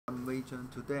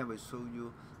Agent. Today I will show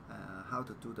you how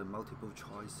to do the multiple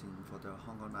choice for the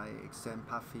Hong Kong IA exam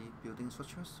Part 3 building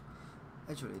structures.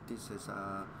 Actually, this is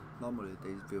normally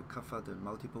they will cover the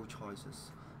multiple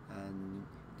choices, and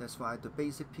that's why the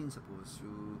basic principles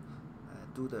you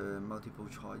do the multiple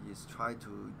choice is try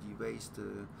to erase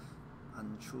the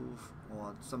untruth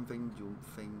or something you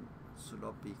think should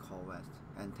not be correct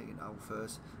and take it out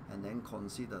first, and then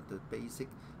consider the basic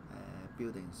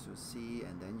buildings you see,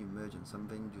 and then you imagine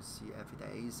something you see every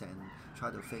day and try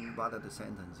to think whether the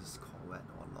sentence is correct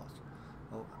or not.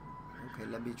 Oh, okay,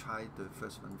 let me try the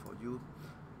first one for you.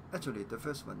 Actually, the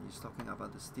first one is talking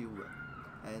about the steelwork,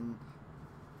 and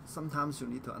sometimes you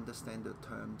need to understand the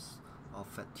terms of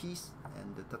fatigue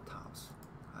and the ductiles.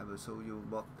 I will show you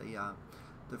what they are.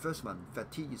 The first one,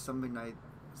 fatigue, is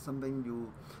something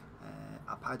you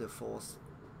apply the force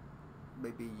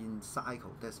maybe in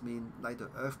cycle. That means like the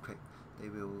earthquake, they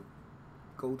will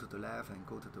go to the left and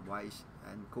go to the right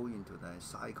and go into the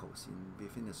cycles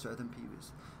within a certain period.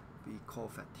 We call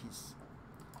fatigue.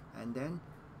 And then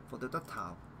for the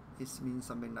ductile, it means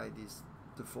something like this: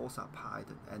 the force applied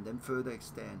and then further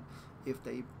extend. If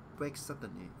they break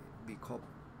suddenly, we call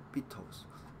brittles.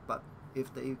 But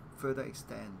if they further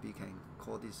extend, we can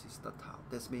call this is ductile.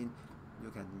 That means you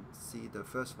can see the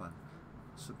first one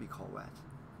should be correct.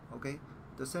 Okay,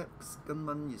 the second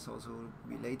one is also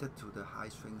related to the high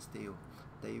strength steel.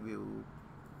 They will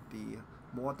be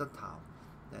more ductile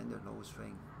than the low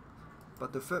strength.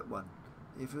 But the third one,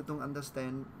 if you don't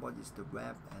understand what is the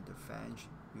web and the flange,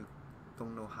 you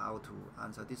don't know how to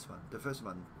answer this one. The first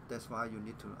one, that's why you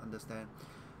need to understand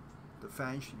the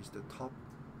flange is the top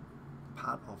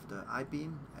part of the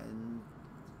I-beam, and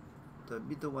the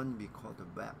middle one we call the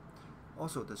web.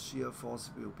 Also, the shear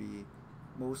force will be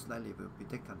most likely will be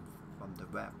taken from the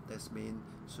web. That means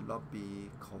should not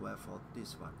be correct for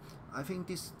this one. I think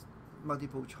this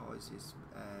multiple choice is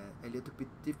a little bit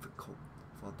difficult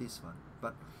for this one,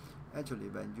 but actually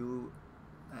when you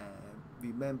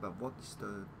remember what is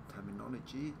the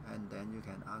terminology, and then you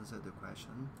can answer the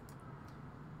question.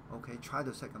 Okay, try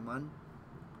the second one,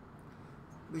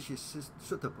 which is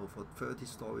suitable for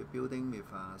 30-story building with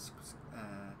a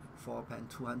floor plan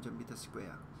 200 meters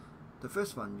square. The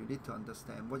first one, you need to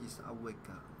understand what is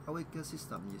outrigger. Outrigger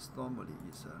system is normally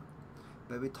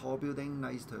a very tall building,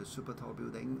 like the super tall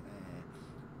building.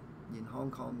 In Hong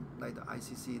Kong, like the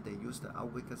ICC, they use the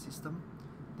outrigger system.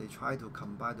 They try to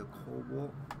combine the core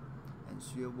wall and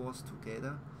shear walls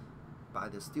together by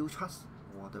the steel truss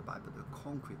or by the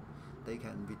concrete. They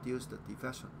can reduce the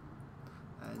deflection.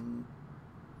 And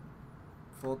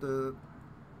for the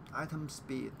item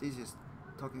speed, this is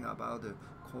talking about the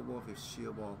core wall with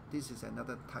shear wall. This is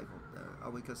another type of the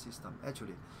outrigger system.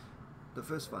 Actually, the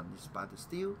first one is by the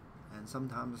steel, and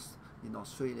sometimes in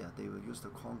Australia they will use the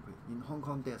concrete. In Hong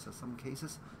Kong, there's some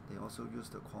cases they also use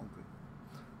the concrete.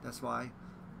 That's why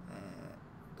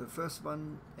the first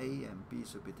one, A and B,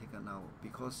 should be taken out,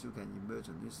 because you can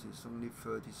imagine this is only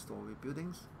 30-story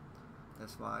buildings.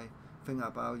 That's why think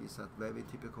about is a very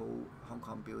typical Hong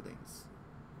Kong buildings.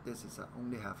 This is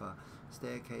only have a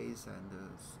staircase and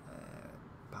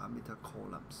parameter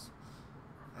columns.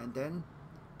 And then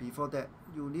before that,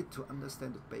 you need to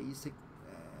understand the basic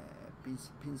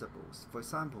principles. For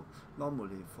example,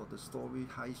 normally for the story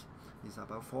height is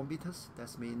about 4 meters.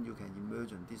 That means you can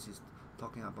imagine this is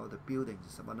talking about the building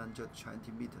is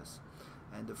 120 meters,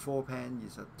 and the floor plan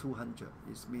is 200.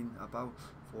 It means about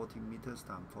 40 meters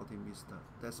times 40 meters.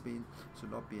 That means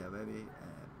should not be a very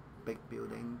big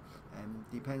building, and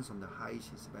depends on the height.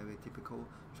 Is very typical.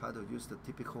 Try to use the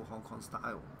typical Hong Kong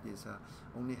style. Is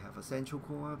only have a central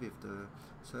core with the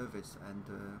surface, and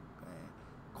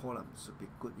the column should be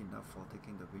good enough for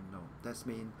taking the window. That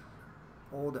means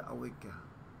all the outrigger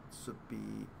should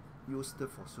be used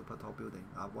for super tall building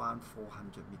around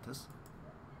 400 meters.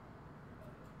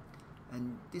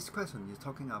 And this question is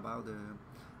talking about the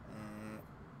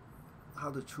how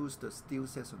to choose the steel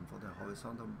section for the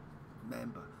horizontal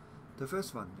member. The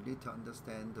first one, you need to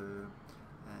understand the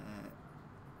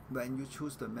when you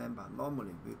choose the member,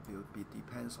 normally it will be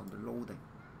depends on the loading.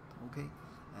 Okay,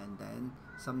 and then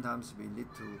sometimes we need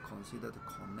to consider the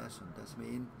connection. That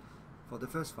means for the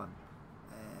first one,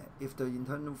 if the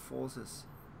internal forces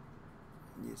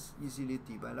is easily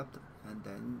developed, and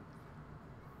then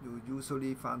you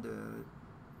usually find the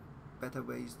better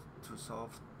ways to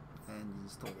solve and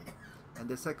install. And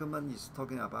the second one is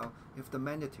talking about if the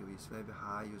magnitude is very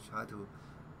high, you try to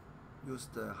use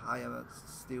the higher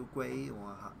steel grade,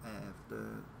 or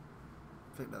the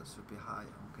thickness should be higher.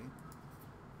 Okay,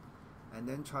 and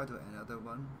then try to another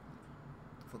one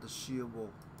for the shear wall.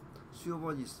 Shear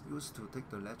wall is used to take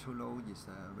the lateral load, is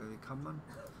very common.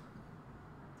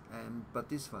 But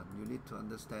this one you need to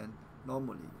understand.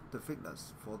 Normally the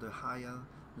thickness for the higher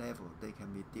level they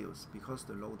can reduce because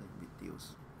the loading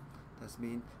reduce. That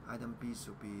means item B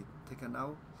should be taken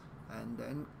out, and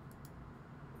then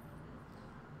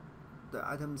the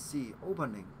item C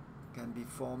opening can be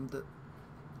formed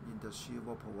in the shear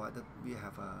wall provided we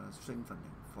have a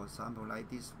strengthening. For example, like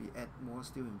this, we add more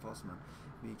steel reinforcement,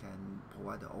 we can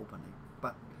provide the opening.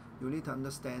 But you need to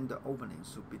understand the opening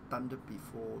should be done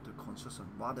before the construction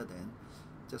rather than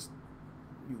just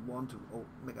you want to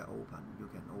make it open, you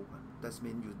can open. That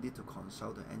means you need to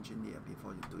consult the engineer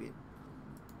before you do it.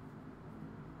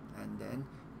 And then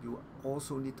you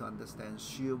also need to understand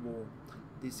shear wall.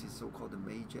 This is so-called the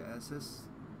major axis.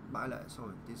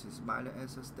 This is minor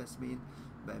axis. That means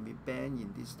when we bend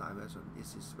in this direction,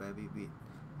 this is very weak.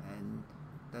 And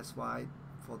that's why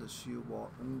for the shear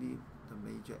wall, only the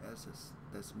major axis.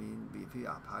 That means if we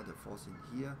apply the force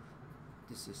in here,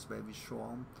 this is very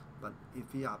strong. But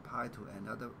if we apply to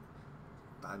another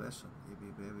direction, it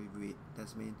will be very weak.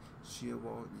 That means shear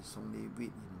wall is only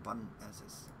weak in one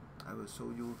axis. I will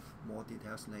show you more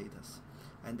details later.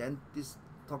 And then this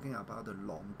talking about the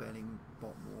long bearing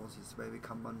board walls is very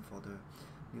common for the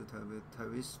new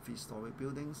terrace 3-story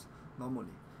buildings.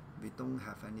 Normally we don't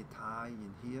have any tie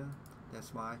in here.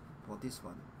 That's why for this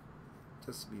one,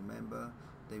 just remember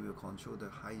they will control the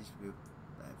height with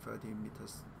 30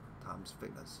 meters times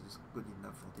thickness is good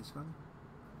enough for this one.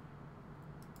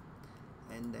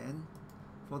 And then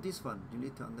for this one, you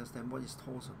need to understand what is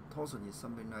torsion. Torsion is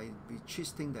something like we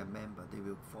twisting the member, they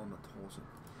will form a torsion.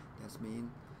 That means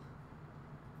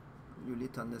you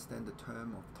need to understand the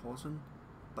term of torsion.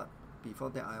 But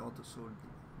before that,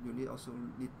 you also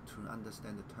need to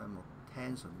understand the term of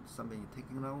tension. Something you're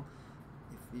taking out.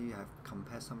 If we have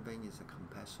compressed something, it's a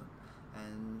compression.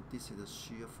 And this is a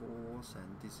shear force,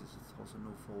 and this is a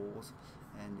torsional force.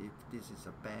 And if this is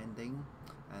a bending,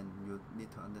 and you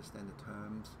need to understand the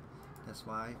terms. That's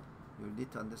why you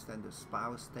need to understand the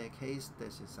spiral staircase.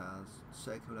 This is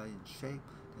circular in shape.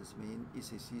 That means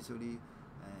it is easily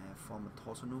form a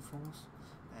torsional force.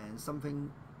 And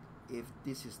something, if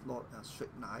this is not a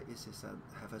straight line, it is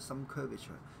have some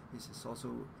curvature. This is also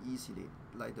easily,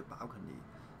 like the balcony,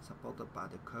 supported by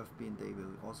the curved beam. They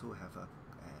will also have a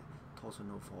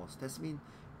torsional force. That means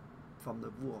from the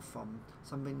rule of thumb,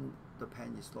 something the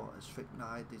pan is not a straight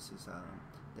line. This is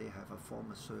they have a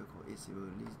form a circle. It will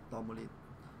lead normally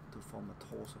to form a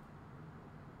torsion.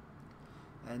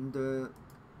 And the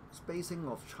spacing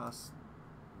of truss,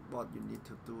 what you need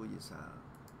to do is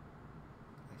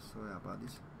sorry about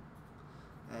this.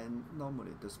 And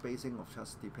normally the spacing of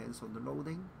truss depends on the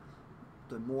loading.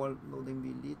 The more loading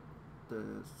we need,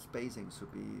 the spacing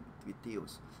should be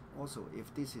reduced. Also,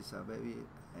 if this is a very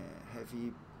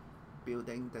heavy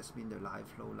building, that means the light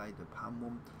flow like the palm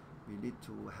room, we need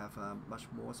to have much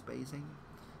more spacing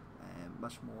and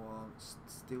much more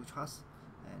steel truss.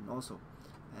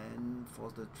 And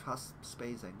for the truss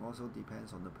spacing also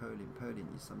depends on the purlin. Purlin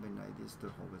is something like this, the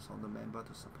horizontal member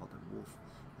to support the roof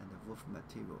and the roof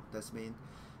material. That means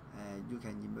you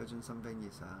can imagine something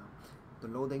is the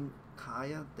loading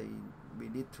higher, we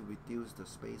need to reduce the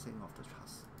spacing of the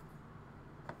truss.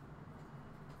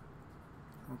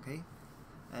 Okay,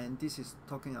 and this is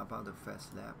talking about the flat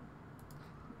slab.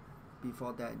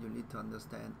 Before that, you need to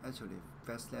understand actually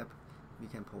flat slab we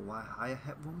can provide higher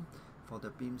headroom. For the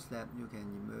beam slab, you can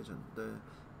imagine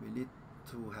we need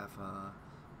to have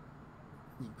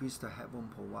increase the headroom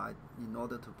provide in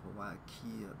order to provide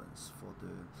clearance for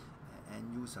the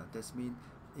end user. That means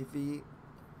if we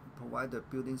provide the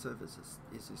building services,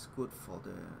 it is good for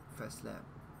the flat slab.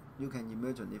 You can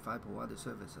imagine if I provide the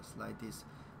services like this,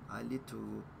 I need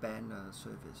to bend the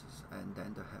surfaces and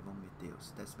then the headroom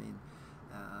reduce. That means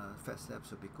flat slab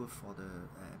should be good for the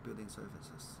building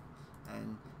services.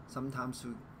 And sometimes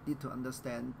you need to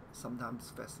understand, sometimes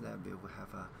flat slab will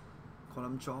have a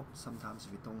column job, sometimes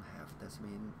we don't have. That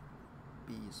means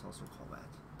B is also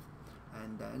correct.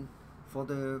 And then for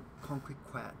the concrete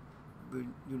clad,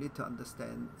 you need to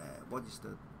understand what is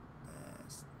the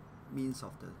means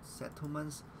of the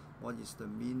settlements, what is the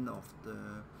mean of the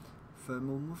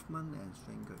thermal movement and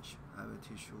shrinkage. I will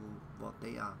teach you what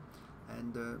they are.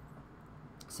 And the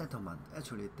settlement,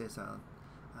 actually there's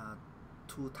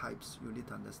two types you need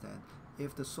to understand.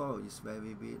 If the soil is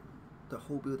very weak, the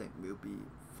whole building will be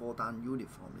fall down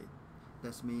uniformly.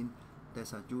 That means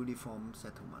there's a uniform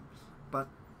settlement. But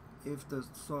if the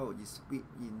soil is weak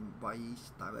in right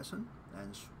direction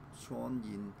and strong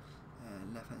in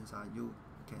left hand side, you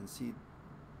can see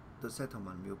the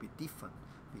settlement will be different.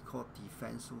 We call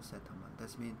defensive settlement.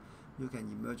 That means you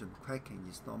can imagine cracking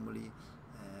is normally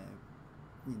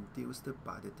induced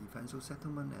by the defensive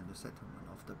settlement and the settlement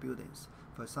of the buildings.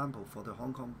 For example, for the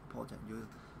Hong Kong project,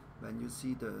 when you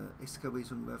see the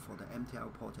excavation work for the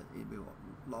MTL project, it will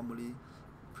normally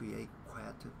create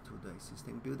crack to the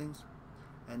existing buildings.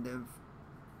 And then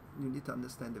you need to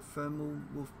understand the thermal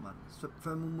movement. So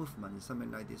thermal movement is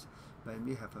something like this. When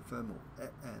we have a thermal,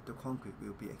 the concrete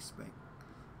will be explained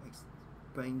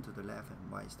to the left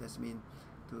and right. That means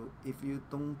if you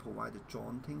don't provide the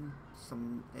jointing,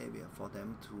 some area for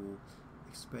them to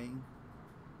explain,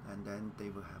 and then they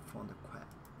will have formed a crack.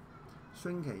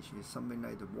 Shrinkage is something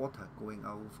like the water going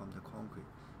out from the concrete.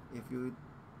 If you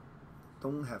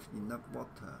don't have enough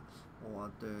water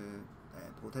or the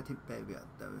protective barrier,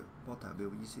 the water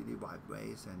will easily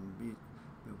vibrate and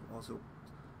will also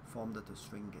form the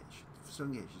shrinkage.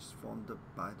 Shrinkage is formed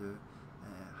by the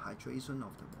hydration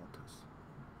of the waters.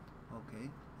 Okay,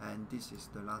 and this is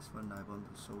the last one I want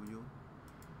to show you.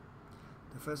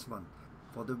 The first one,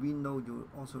 for the window, you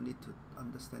also need to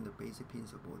understand the basic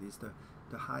principle. Is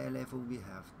the higher level we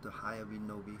have, the higher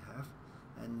window we have,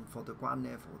 and for the ground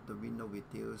level, the window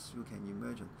reduce. You can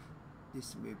imagine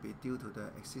this will be due to the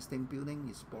existing building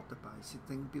is supported by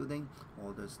existing building,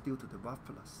 or due to the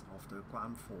roughness of the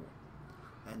ground floor.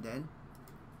 And then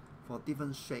for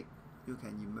different shape, you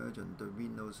can imagine the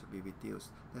windows will be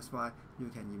reduced. That's why you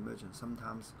can imagine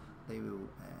sometimes they will,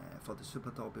 for the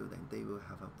super tall building, they will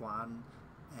have a ground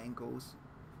angles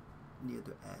near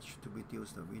the edge to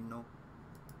reduce the window.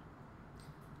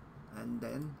 And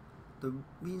then the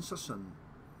wind suction,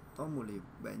 normally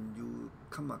when you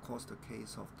come across the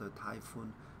case of the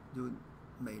typhoon, you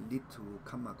may need to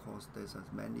come across there's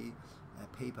many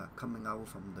paper coming out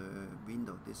from the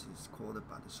window. This is called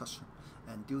by the suction,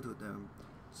 and due to the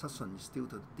suction is due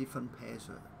to different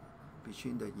pressure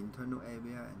between the internal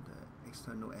area and the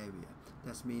external area.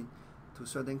 That means to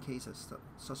certain cases the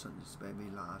suction is very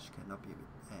large, cannot be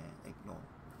ignored.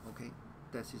 Okay,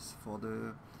 that is for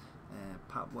the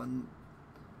part 1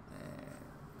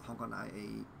 Hong Kong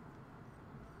IA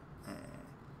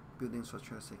building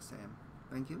structures exam.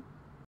 Thank you.